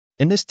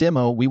In this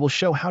demo, we will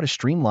show how to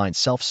streamline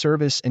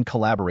self-service and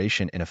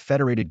collaboration in a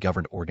federated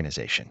governed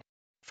organization.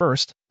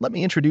 First, let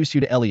me introduce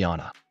you to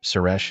Eliana,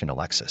 Suresh, and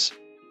Alexis.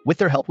 With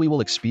their help, we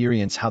will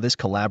experience how this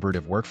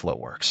collaborative workflow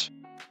works.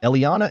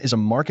 Eliana is a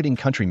marketing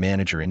country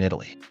manager in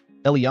Italy.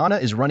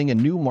 Eliana is running a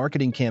new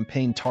marketing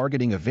campaign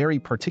targeting a very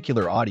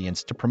particular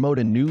audience to promote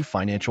a new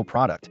financial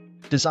product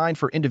designed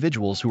for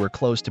individuals who are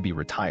close to be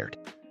retired.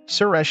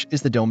 Suresh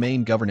is the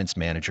domain governance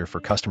manager for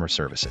customer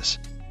services.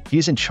 He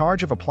is in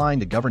charge of applying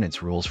the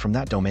governance rules from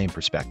that domain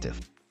perspective.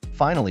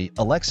 Finally,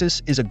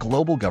 Alexis is a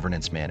global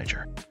governance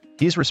manager.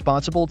 He is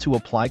responsible to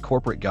apply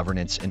corporate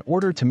governance in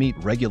order to meet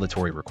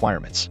regulatory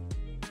requirements.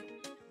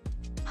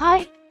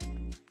 Hi,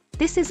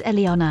 this is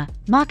Eliana,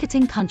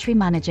 Marketing Country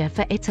Manager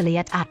for Italy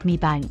at Acme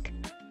Bank.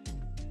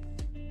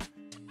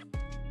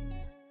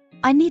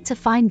 I need to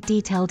find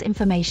detailed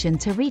information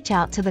to reach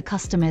out to the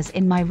customers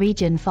in my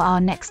region for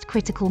our next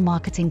critical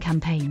marketing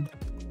campaign.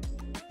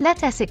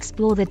 Let us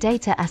explore the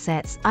data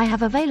assets I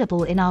have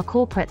available in our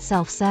corporate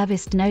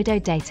self-service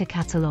Denodo Data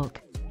Catalog.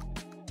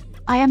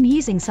 I am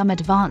using some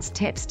advanced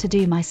tips to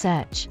do my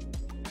search.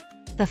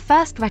 The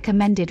first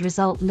recommended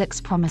result looks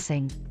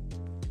promising.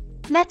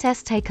 Let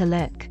us take a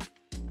look.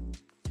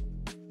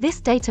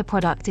 This data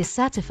product is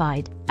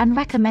certified and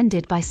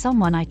recommended by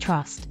someone I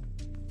trust.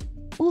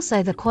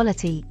 Also, the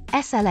quality,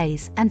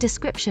 SLAs, and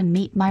description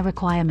meet my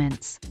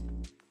requirements.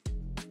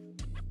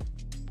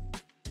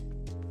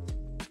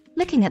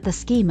 Looking at the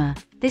schema,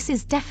 this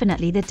is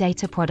definitely the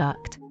data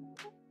product.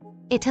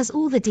 It has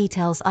all the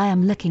details I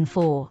am looking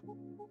for.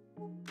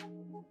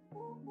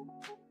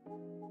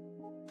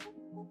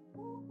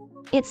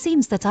 It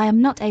seems that I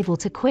am not able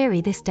to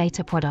query this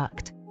data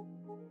product.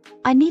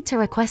 I need to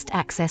request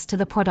access to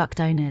the product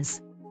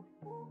owners.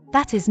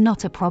 That is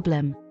not a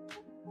problem.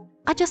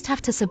 I just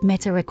have to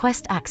submit a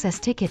request access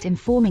ticket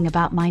informing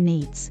about my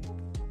needs.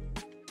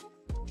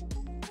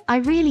 I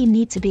really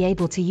need to be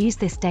able to use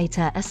this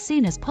data as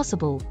soon as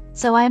possible,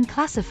 so I am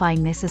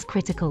classifying this as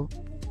critical.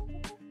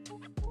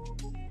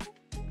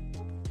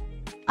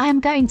 I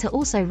am going to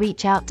also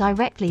reach out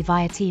directly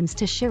via Teams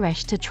to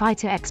Suresh to try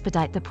to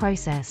expedite the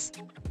process.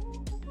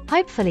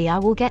 Hopefully I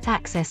will get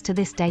access to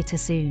this data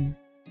soon.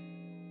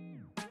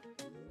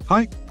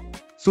 Hi,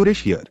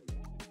 Suresh here,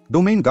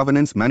 Domain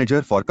Governance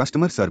Manager for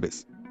Customer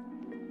Service.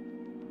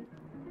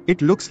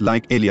 It looks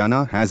like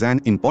Eliana has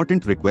an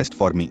important request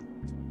for me.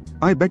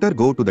 I better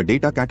go to the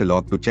data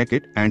catalog to check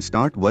it and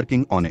start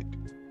working on it.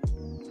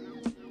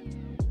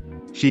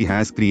 She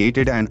has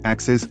created an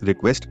access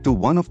request to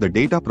one of the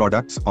data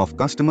products of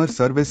customer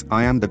service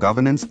I am the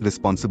governance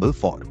responsible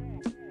for.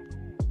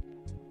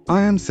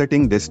 I am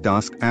setting this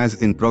task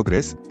as in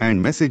progress and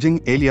messaging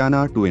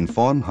Eliana to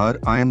inform her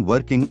I am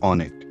working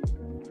on it.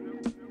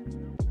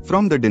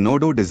 From the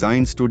Denodo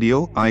Design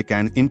Studio, I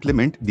can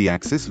implement the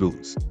access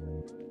rules.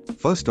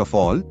 First of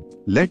all,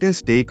 let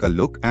us take a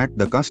look at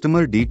the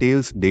customer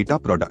details data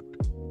product.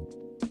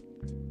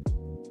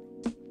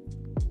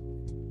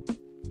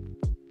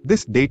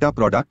 This data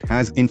product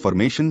has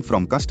information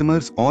from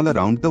customers all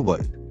around the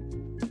world.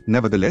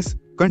 Nevertheless,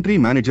 country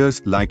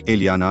managers like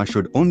Eliana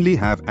should only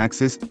have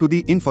access to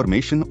the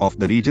information of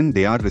the region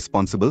they are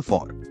responsible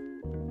for.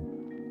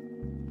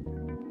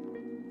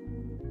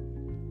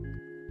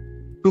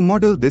 To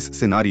model this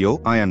scenario,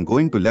 I am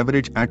going to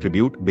leverage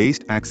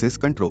attribute-based access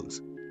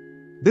controls.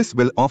 This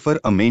will offer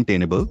a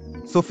maintainable,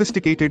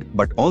 sophisticated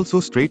but also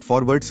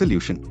straightforward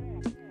solution.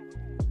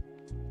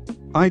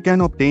 I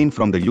can obtain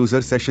from the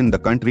user session the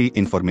country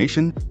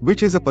information,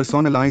 which is a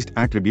personalized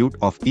attribute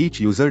of each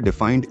user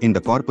defined in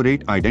the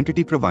corporate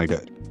identity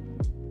provider.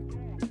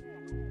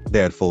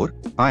 Therefore,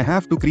 I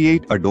have to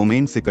create a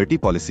domain security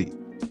policy,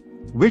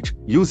 which,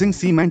 using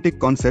semantic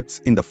concepts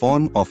in the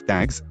form of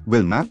tags,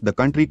 will map the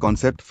country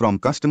concept from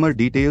customer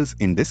details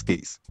in this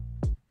case.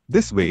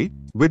 This way,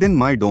 within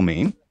my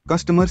domain,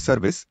 customer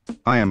service,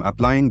 I am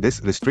applying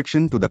this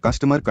restriction to the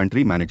customer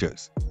country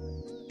managers.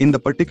 In the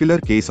particular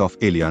case of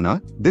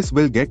Eliana, this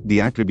will get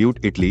the attribute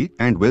Italy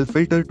and will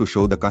filter to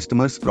show the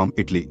customers from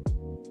Italy.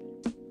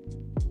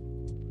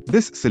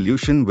 This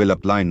solution will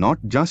apply not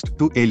just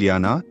to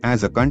Eliana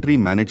as a country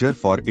manager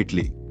for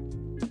Italy.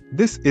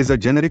 This is a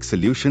generic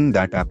solution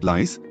that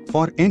applies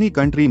for any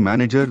country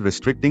manager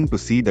restricting to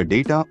see the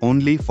data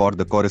only for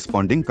the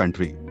corresponding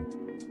country.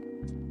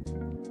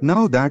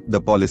 Now that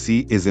the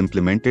policy is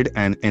implemented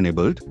and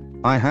enabled,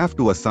 I have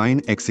to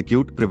assign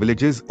execute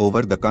privileges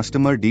over the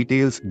customer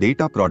details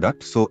data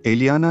product so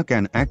Eliana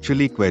can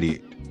actually query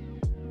it.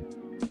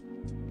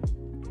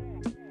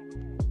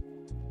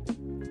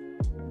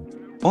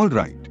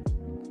 Alright.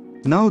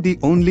 Now the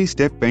only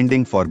step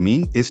pending for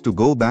me is to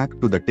go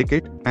back to the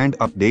ticket and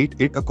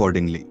update it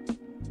accordingly.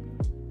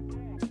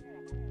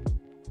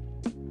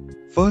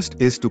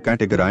 First is to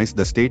categorize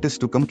the status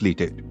to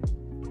completed.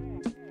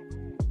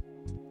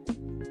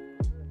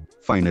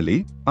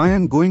 Finally, I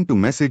am going to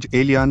message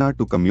Eliana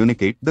to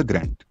communicate the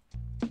grant.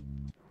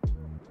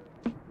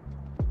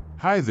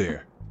 Hi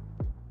there.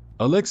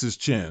 Alexis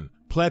Chen,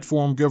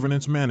 Platform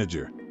Governance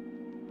Manager.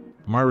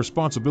 My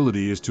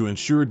responsibility is to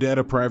ensure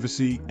data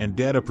privacy and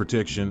data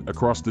protection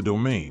across the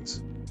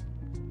domains.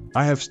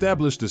 I have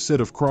established a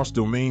set of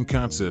cross-domain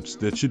concepts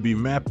that should be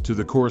mapped to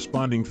the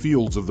corresponding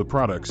fields of the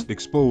products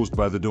exposed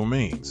by the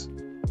domains.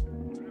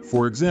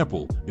 For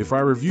example, if I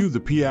review the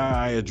PII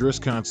address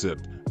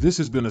concept, this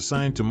has been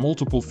assigned to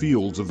multiple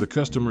fields of the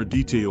customer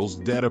details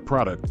data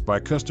product by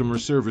customer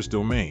service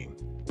domain.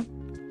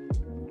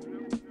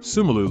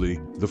 Similarly,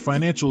 the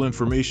financial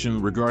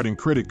information regarding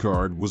credit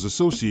card was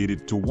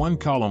associated to one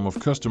column of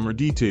customer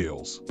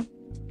details.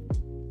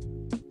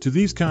 To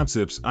these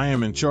concepts, I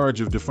am in charge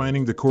of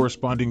defining the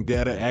corresponding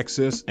data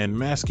access and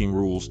masking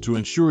rules to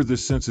ensure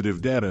this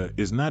sensitive data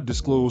is not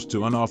disclosed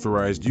to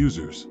unauthorized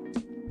users.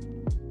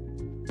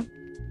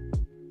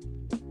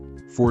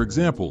 For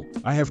example,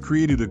 I have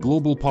created a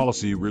global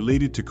policy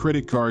related to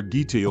credit card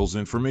details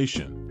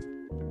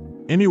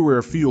information. Anywhere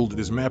a field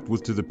is mapped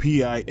with to the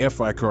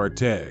PIFI card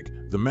tag,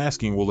 the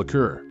masking will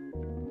occur.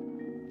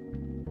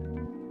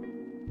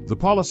 The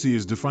policy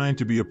is defined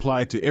to be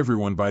applied to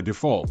everyone by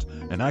default,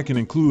 and I can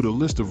include a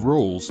list of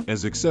roles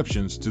as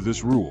exceptions to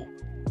this rule.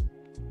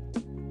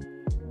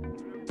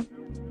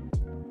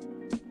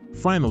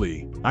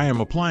 Finally, I am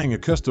applying a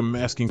custom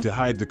masking to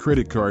hide the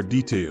credit card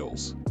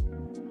details.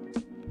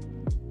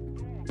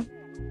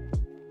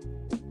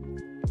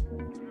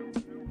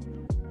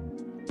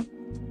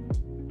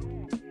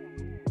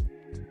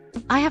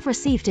 I have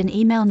received an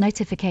email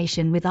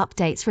notification with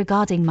updates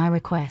regarding my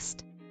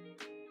request.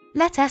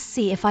 Let us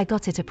see if I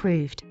got it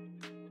approved.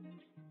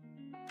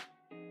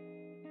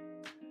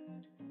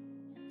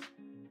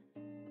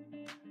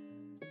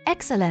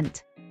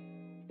 Excellent.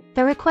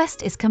 The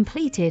request is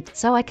completed,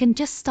 so I can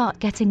just start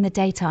getting the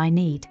data I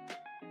need.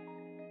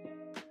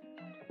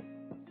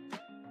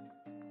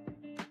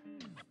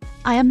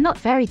 I am not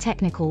very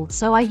technical,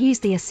 so I use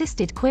the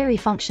assisted query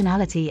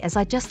functionality as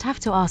I just have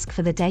to ask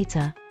for the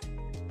data.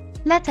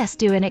 Let us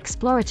do an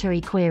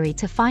exploratory query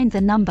to find the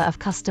number of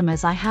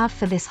customers I have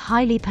for this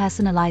highly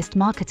personalized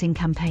marketing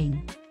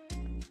campaign.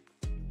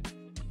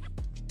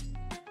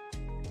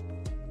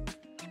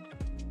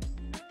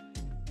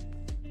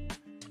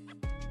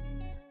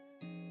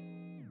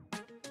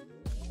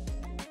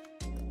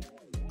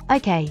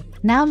 Okay,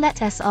 now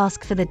let us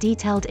ask for the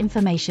detailed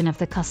information of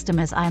the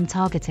customers I am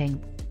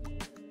targeting.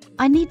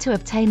 I need to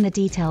obtain the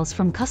details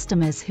from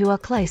customers who are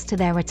close to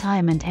their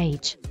retirement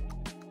age.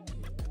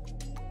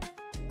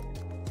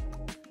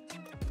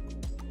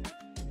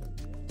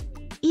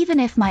 Even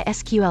if my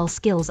SQL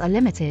skills are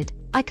limited,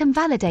 I can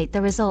validate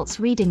the results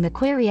reading the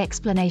query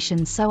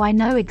explanation so I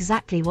know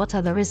exactly what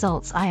are the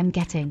results I am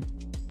getting.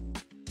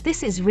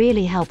 This is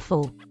really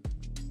helpful.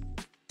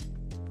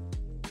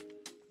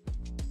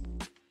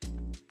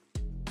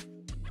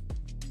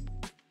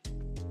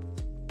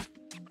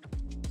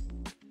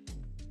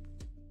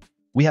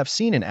 We have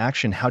seen in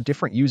action how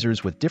different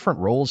users with different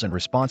roles and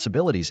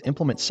responsibilities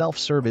implement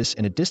self-service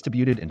in a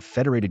distributed and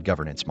federated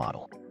governance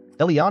model.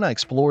 Eliana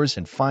explores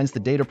and finds the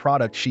data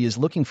product she is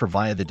looking for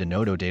via the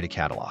Denodo Data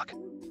Catalog.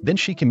 Then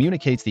she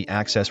communicates the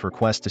access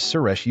request to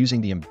Suresh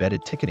using the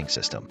embedded ticketing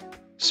system.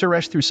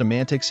 Suresh, through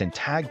semantics and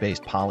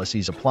tag-based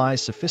policies,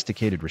 applies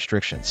sophisticated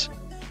restrictions.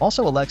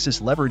 Also, Alexis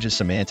leverages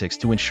semantics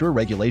to ensure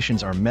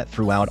regulations are met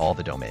throughout all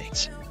the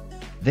domains.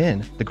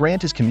 Then, the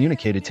grant is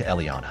communicated to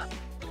Eliana.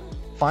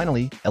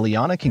 Finally,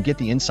 Eliana can get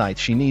the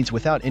insights she needs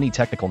without any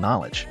technical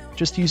knowledge,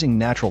 just using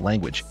natural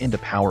language and the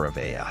power of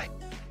AI.